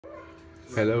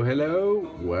Hello,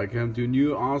 welcome to a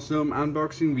new awesome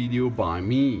unboxing video by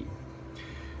me.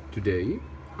 Today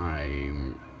I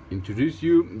introduce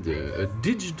you a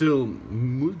digital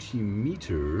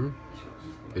multimeter,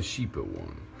 a cheaper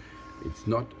one. It's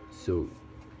not so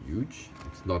huge,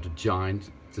 it's not a giant,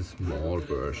 it's a small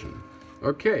version.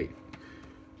 Okay,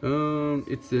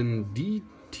 it's an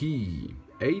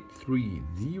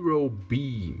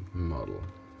DT-830B model.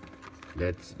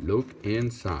 Let's look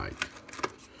inside.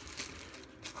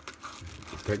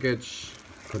 The package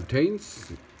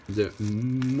contains the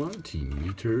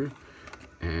multimeter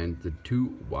and the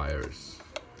two wires,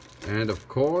 and of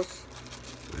course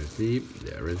I see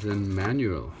there is a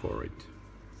manual for it.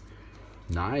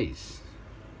 Nice.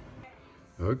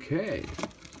 Okay,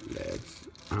 let's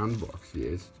unbox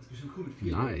this.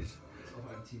 Nice.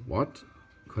 What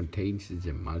contains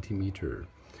the multimeter?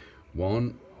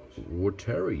 One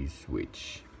rotary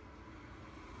switch.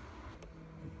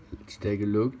 Let's take a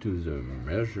look to the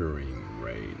measuring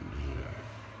range.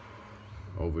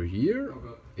 Over here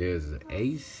is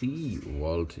AC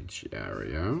voltage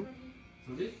area.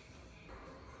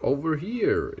 Over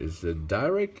here is the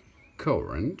direct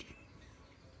current.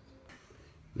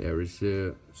 There is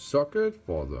a socket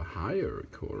for the higher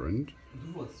current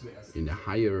in a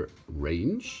higher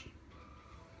range.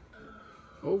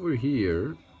 Over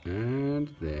here and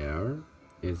there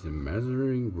is a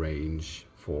measuring range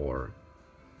for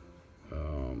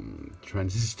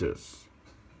transistors.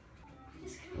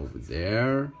 Over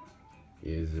there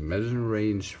is a measuring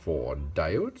range for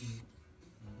diodes.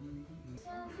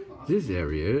 This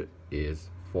area is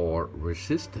for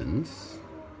resistance,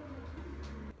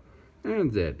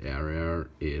 and that area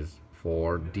is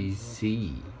for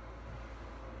DC.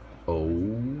 Oh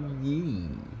yeah.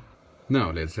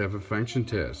 Now let's have a function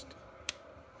test.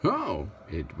 Oh,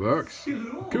 it works.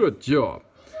 Good job.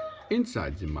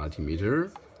 Inside the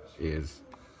multimeter is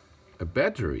a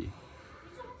battery,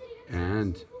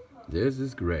 and this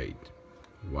is great.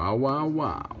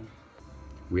 Wow.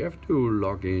 We have to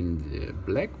log in the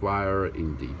black wire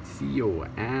in the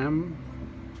COM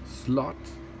slot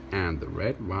and the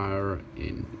red wire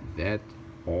in that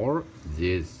or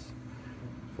this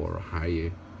for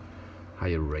higher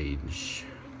range.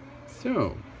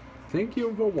 So thank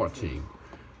you for watching.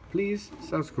 Please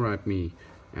subscribe me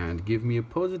and give me a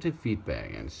positive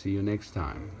feedback, and see you next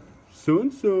time.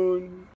 Soon.